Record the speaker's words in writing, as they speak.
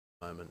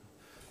moment.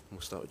 And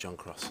we'll start with John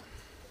Cross.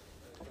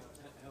 How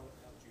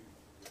do you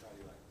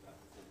evaluate that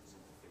performance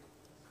in the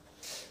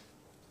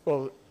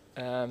field?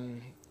 Well,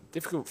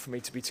 difficult for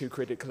me to be too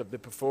critical of the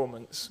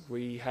performance.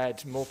 We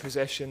had more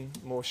possession,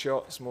 more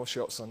shots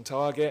on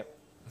target.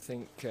 I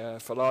think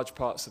for large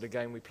parts of the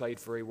game we played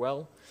very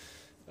well.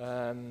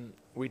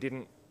 We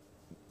didn't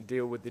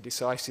deal with the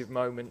decisive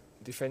moment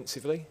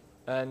defensively,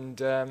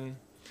 and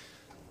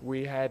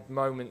we had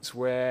moments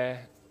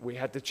where we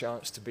had the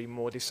chance to be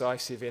more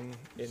decisive in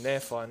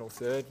their final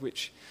third,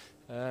 which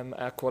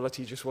our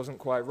quality just wasn't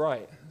quite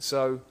right.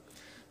 So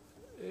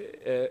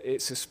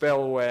it's a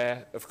spell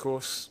where, of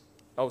course,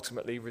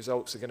 ultimately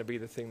results are going to be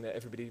the thing that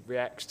everybody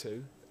reacts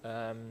to.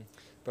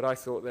 But I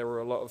thought there were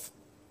a lot of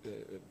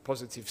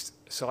positive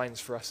signs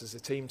for us as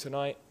a team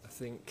tonight. I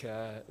think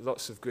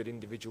lots of good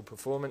individual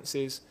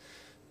performances.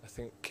 I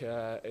think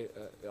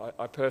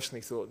I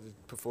personally thought the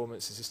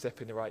performance is a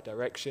step in the right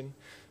direction,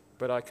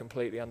 but I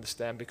completely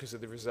understand because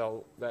of the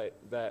result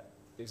that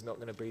is not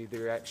going to be the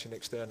reaction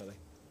externally.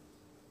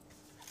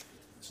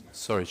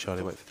 Sorry,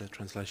 Charlie, wait for the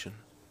translation.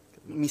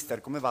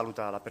 Mister, come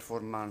valuta la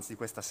performance di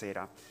questa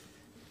sera?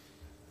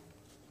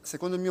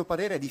 Secondo il mio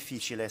parere è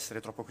difficile essere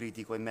troppo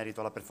critico in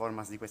merito alla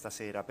performance di questa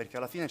sera, perché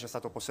alla fine c'è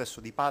stato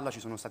possesso di palla, ci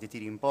sono stati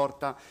tiri in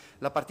porta,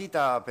 la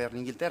partita per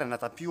l'Inghilterra è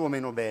andata più o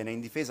meno bene, in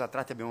difesa a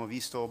tratti abbiamo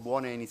visto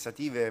buone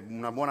iniziative,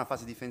 una buona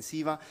fase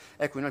difensiva,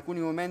 ecco in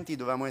alcuni momenti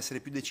dovevamo essere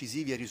più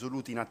decisivi e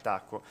risoluti in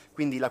attacco,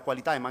 quindi la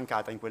qualità è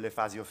mancata in quelle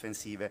fasi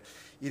offensive,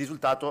 il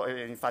risultato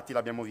infatti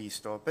l'abbiamo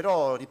visto,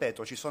 però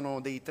ripeto ci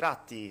sono dei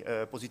tratti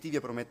positivi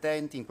e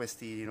promettenti in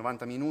questi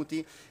 90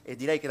 minuti e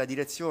direi che la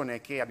direzione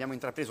che abbiamo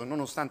intrapreso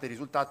nonostante il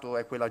risultato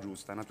è quella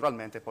giusta.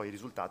 Naturalmente poi il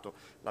risultato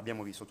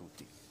l'abbiamo visto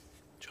tutti.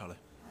 Charlie.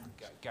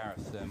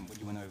 Gareth, when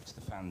you went over to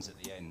the fans at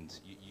the end,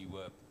 you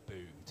were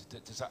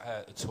booed. Does that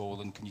hurt at all?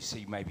 And can you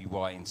see maybe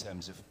why, in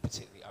terms of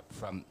particularly up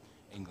front,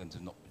 England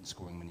have not been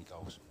scoring many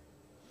goals?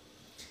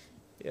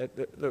 Yeah,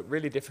 look,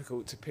 really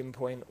difficult to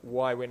pinpoint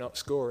why we're not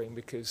scoring,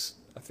 because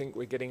I think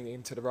we're getting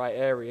into the right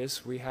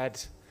areas. We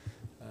had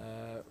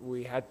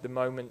the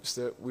moments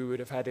that we would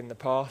have had in the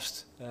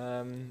past.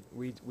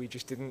 We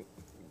just didn't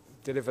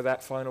deliver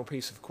that final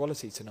piece of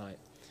quality tonight.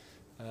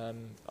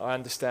 I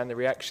understand the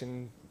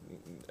reaction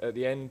at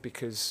the end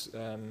because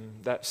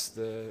that's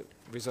the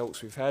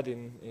results we've had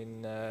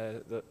in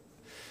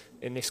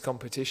this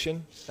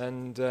competition,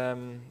 and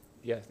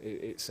yeah,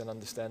 it's an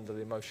understandable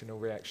emotional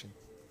reaction.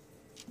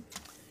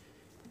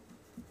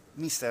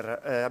 Mister,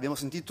 abbiamo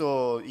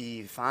sentito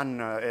i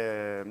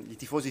fan, i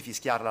tifosi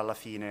fischiarla alla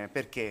fine,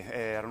 perché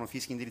erano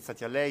fischi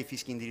indirizzati a lei,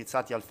 fischi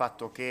indirizzati al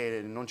fatto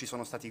che non ci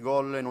sono stati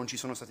gol, non ci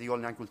sono stati gol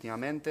neanche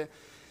ultimamente?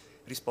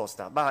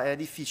 Risposta, è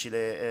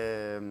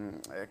difficile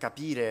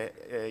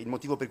capire il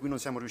motivo per cui non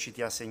siamo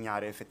riusciti a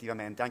segnare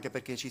effettivamente, anche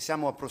perché ci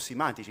siamo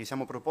approssimati, ci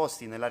siamo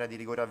proposti nell'area di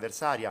rigore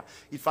avversaria,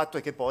 il fatto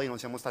è che poi non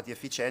siamo stati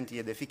efficienti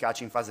ed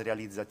efficaci in fase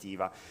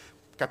realizzativa.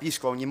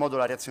 Capisco a ogni modo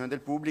la reazione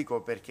del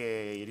pubblico perché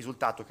il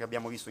risultato che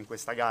abbiamo visto in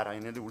questa gara e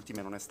nelle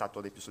ultime non è stato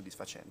dei più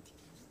soddisfacenti.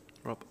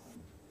 Rob.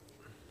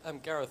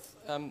 Gareth,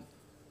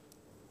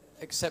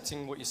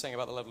 accepting what you're saying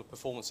about the level of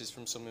performances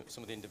from some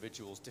of the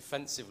individuals,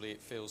 defensively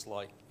it feels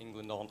like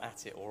England aren't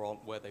at it or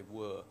aren't where they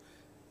were.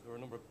 There were a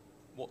number of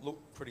what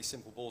looked pretty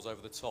simple balls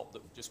over the top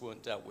that just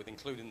weren't dealt with,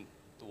 including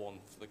the one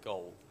for the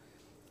goal.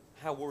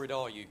 How worried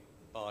are you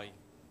by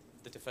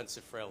the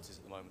defensive frailties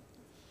at the moment?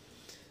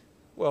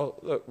 Well,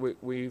 look,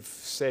 we've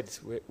said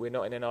we're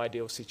not in an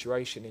ideal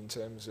situation in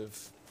terms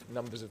of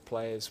numbers of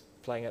players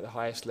playing at the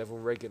highest level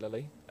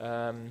regularly,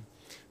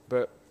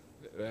 but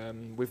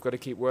we've got to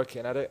keep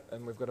working at it,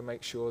 and we've got to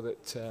make sure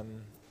that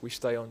we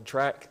stay on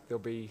track.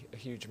 There'll be a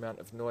huge amount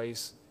of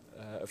noise,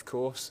 of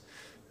course,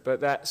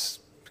 but that's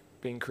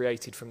been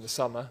created from the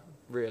summer,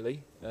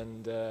 really,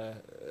 and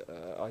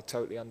I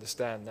totally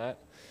understand that.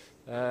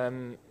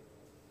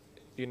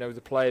 You know,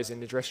 the players in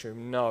the dressing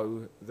room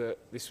know that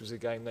this was a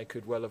game they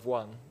could well have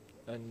won,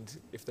 and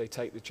if they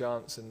take the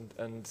chance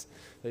and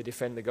they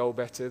defend the goal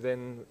better,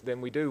 then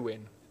we do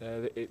win.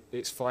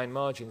 It's fine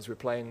margins. We're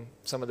playing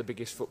some of the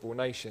biggest football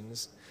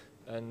nations,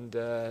 and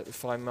the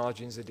fine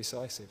margins are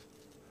decisive.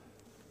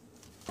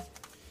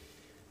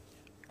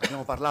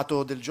 Abbiamo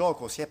parlato del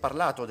gioco, si è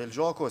parlato del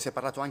gioco, si è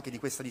parlato anche di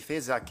questa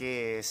difesa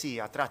che sì,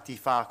 a tratti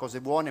fa cose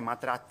buone, ma a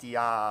tratti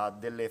ha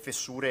delle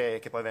fessure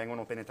che poi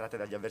vengono penetrate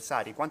dagli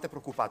avversari. Quanto è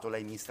preoccupato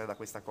lei, mister, da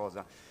questa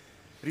cosa?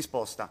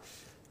 Risposta.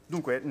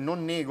 Dunque,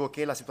 non nego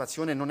che la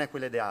situazione non è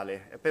quella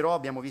ideale, però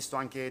abbiamo visto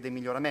anche dei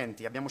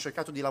miglioramenti. Abbiamo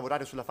cercato di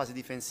lavorare sulla fase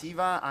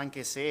difensiva,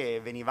 anche se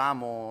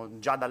venivamo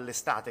già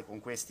dall'estate con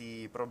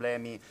questi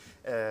problemi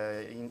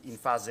in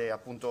fase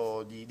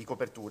appunto di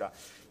copertura.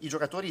 I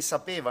giocatori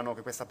sapevano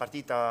che questa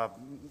partita,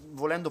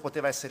 volendo,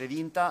 poteva essere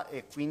vinta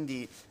e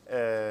quindi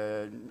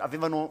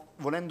avevamo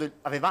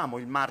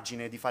il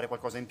margine di fare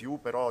qualcosa in più,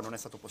 però non è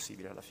stato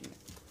possibile alla fine.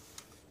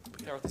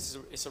 Gareth,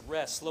 it's a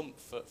rare slump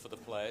for the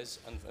players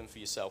and for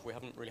yourself. We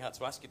haven't really had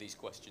to ask you these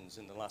questions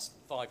in the last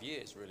 5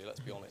 years, really, let's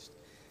be honest.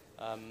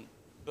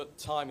 But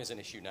time is an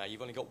issue now.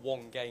 You've only got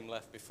one game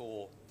left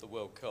before the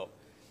World Cup.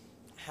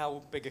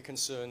 how big a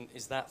concern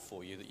is that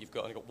for you, that you've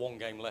only got one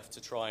game left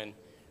to try and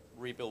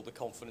rebuild the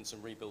confidence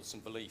and rebuild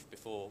some belief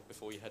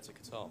before you head to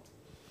Qatar?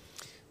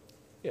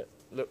 Yeah,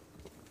 look,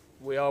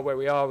 we are where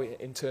we are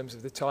in terms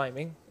of the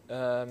timing,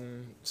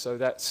 so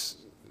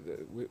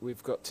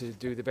we've got to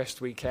do the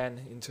best we can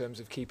in terms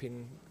of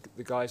keeping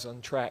the guys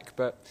on track,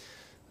 but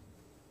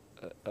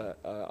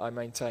I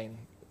maintain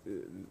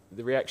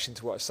the reaction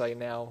to what I say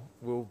now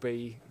will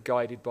be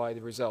guided by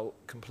the result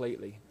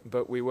completely,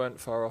 but we weren't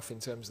far off in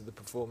terms of the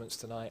performance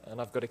tonight, and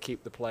I've got to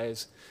keep the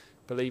players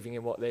believing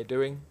in what they're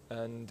doing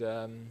and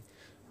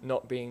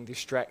not being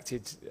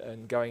distracted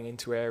and going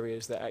into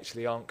areas that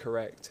actually aren't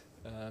correct.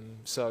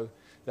 So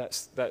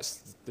that's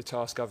the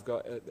task I've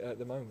got at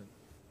the moment.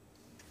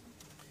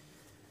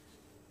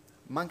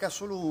 Manca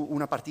solo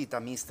una partita,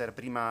 mister,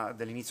 prima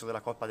dell'inizio della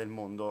Coppa del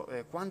Mondo.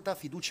 Quanta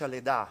fiducia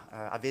le dà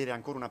avere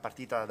ancora una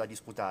partita da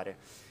disputare?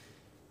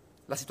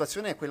 La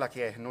situazione è quella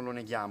che è, non lo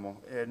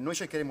neghiamo. Noi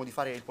cercheremo di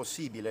fare il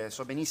possibile,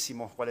 so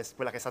benissimo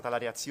quella che è stata la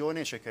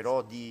reazione,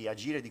 cercherò di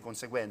agire di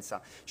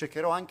conseguenza.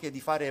 Cercherò anche di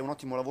fare un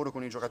ottimo lavoro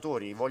con i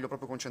giocatori, voglio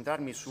proprio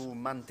concentrarmi su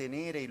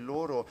mantenere in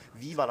loro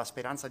viva la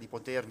speranza di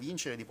poter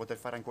vincere, di poter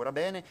fare ancora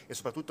bene e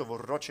soprattutto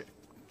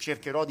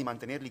cercherò di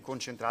mantenerli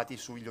concentrati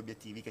sugli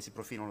obiettivi che si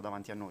profilano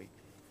davanti a noi.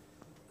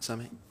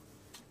 Sammy?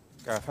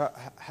 Gareth,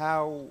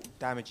 how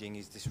damaging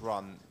is this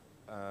run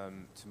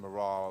to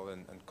morale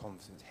and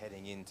confidence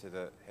heading into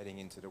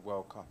the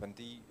World Cup? And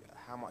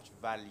how much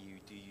value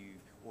do you,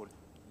 or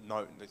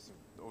no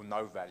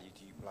value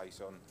do you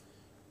place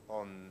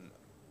on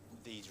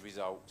these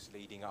results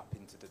leading up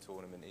into the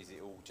tournament? Is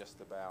it all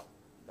just about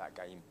that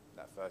game,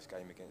 that first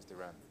game against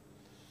Iran?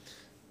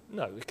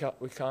 No,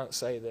 we can't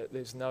say that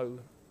there's no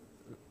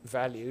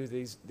value.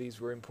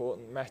 These were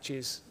important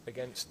matches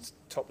against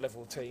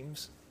top-level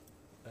teams.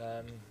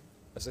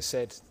 As I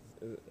said,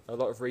 a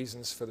lot of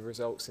reasons for the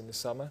results in the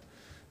summer.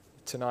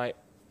 Tonight,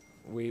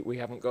 we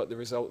haven't got the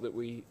result that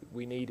we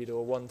needed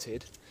or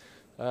wanted.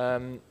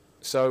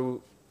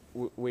 So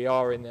we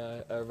are in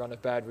a run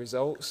of bad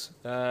results.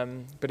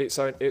 But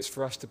it's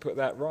for us to put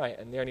that right,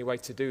 and the only way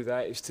to do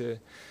that is to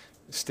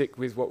stick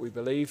with what we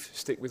believe,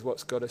 stick with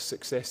what's got us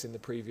success in the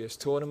previous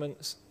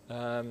tournaments.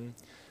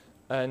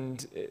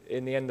 And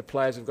in the end, the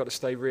players have got to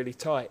stay really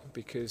tight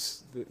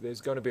because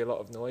there's going to be a lot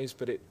of noise,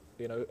 but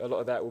a lot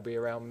of that will be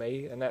around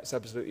me, and that's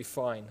absolutely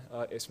fine.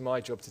 It's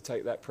my job to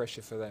take that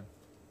pressure for them.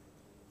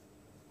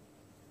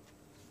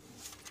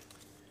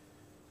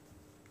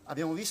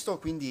 Abbiamo visto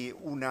quindi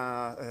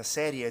una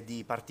serie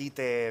di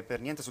partite per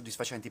niente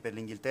soddisfacenti per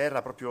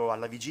l'Inghilterra proprio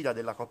alla vigilia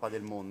della Coppa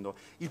del Mondo.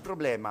 Il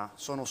problema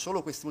sono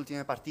solo queste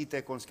ultime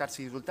partite con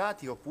scarsi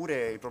risultati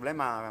oppure il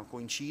problema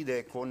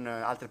coincide con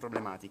altre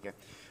problematiche?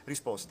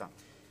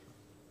 Risposta.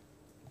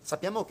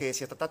 Sappiamo che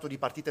si è trattato di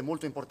partite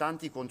molto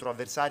importanti contro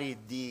avversari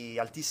di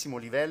altissimo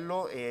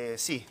livello e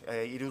sì,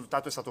 il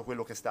risultato è stato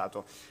quello che è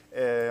stato.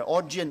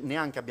 Oggi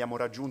neanche abbiamo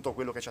raggiunto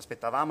quello che ci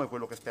aspettavamo e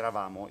quello che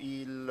speravamo.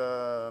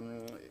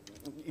 Il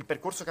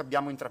percorso che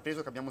abbiamo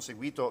intrapreso, che abbiamo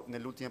seguito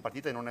nelle ultime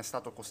partite non è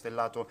stato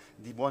costellato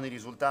di buoni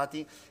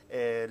risultati.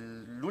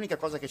 L'unica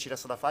cosa che ci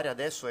resta da fare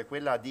adesso è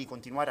quella di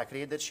continuare a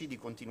crederci, di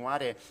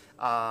continuare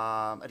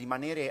a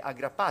rimanere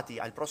aggrappati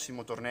al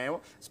prossimo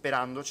torneo,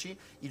 sperandoci.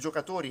 I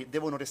giocatori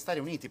devono restare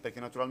uniti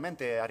perché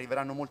naturalmente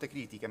arriveranno molte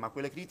critiche, ma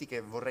quelle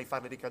critiche vorrei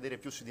farle ricadere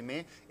più su di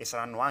me e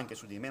saranno anche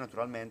su di me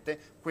naturalmente.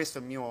 Questo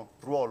è il mio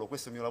ruolo,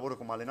 questo è il mio lavoro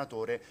come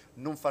allenatore,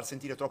 non far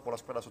sentire troppo la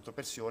squadra sotto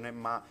pressione,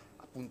 ma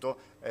appunto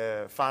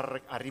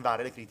far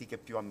arrivare le critiche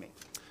più a me.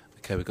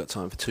 Okay, we've got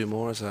time for two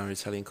more as our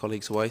Italian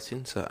colleagues are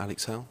waiting. So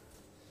Alex Hell.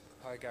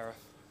 Hi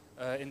Gareth.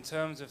 In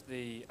terms of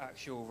the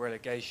actual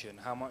relegation,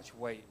 how much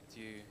weight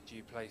do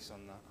you place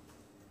on that?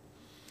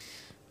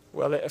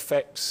 Well, it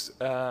affects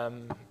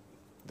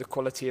the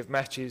quality of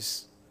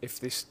matches if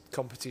this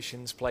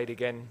competition's played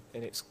again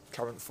in its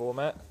current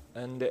format,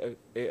 and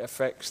it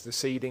affects the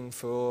seeding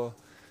for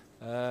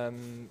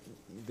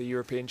the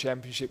European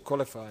Championship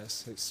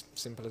qualifiers. It's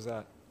simple as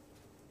that.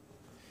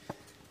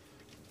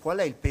 Qual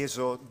è il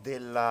peso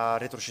della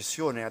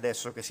retrocessione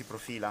adesso che si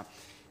profila?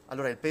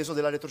 Allora, il peso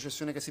della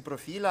retrocessione che si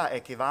profila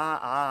è che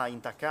va a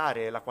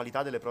intaccare la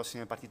qualità delle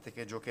prossime partite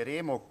che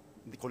giocheremo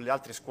con le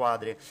altre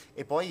squadre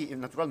e poi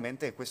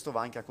naturalmente questo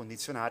va anche a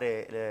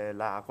condizionare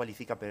la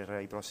qualifica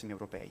per i prossimi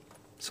europei.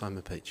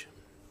 Simon Peach.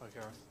 Hi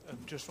Gareth.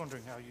 Just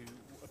wondering how you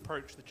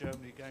approach the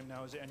Germany game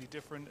now. Is it any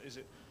different? Is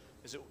it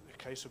a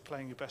case of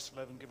playing your best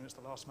 11 given it's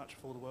the last match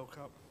before the World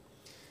Cup?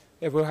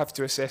 Yeah, we'll have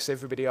to assess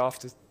everybody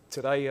after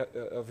today.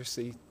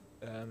 Obviously,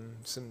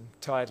 some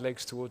tired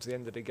legs towards the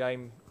end of the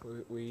game.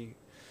 We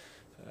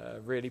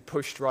really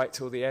pushed right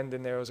till the end,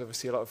 and there was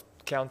obviously a lot of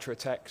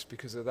counter-attacks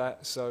because of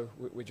that, so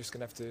we're just going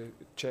to have to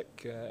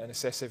check and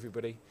assess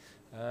everybody.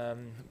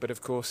 But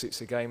of course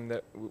it's a game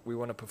that we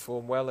want to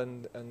perform well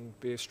and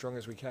be as strong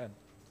as we can.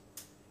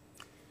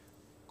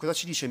 Cosa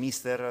ci dice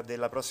mister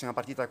della prossima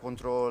partita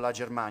contro la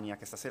Germania,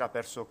 che stasera ha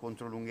perso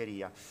contro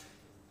l'Ungheria?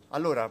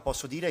 Allora,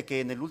 posso dire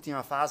che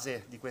nell'ultima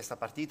fase di questa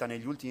partita,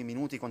 negli ultimi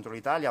minuti contro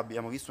l'Italia,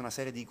 abbiamo visto una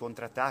serie di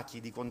contrattacchi,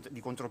 di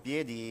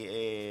contropiedi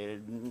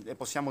e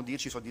possiamo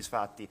dirci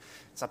soddisfatti.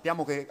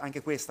 Sappiamo che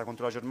anche questa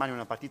contro la Germania è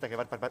una partita che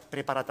va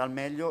preparata al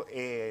meglio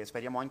e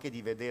speriamo anche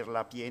di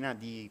vederla piena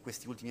di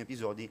questi ultimi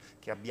episodi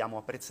che abbiamo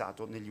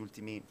apprezzato negli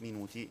ultimi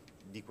minuti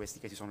di questi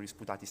che si sono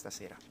disputati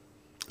stasera.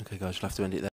 Okay, guys, you'll have to end it there.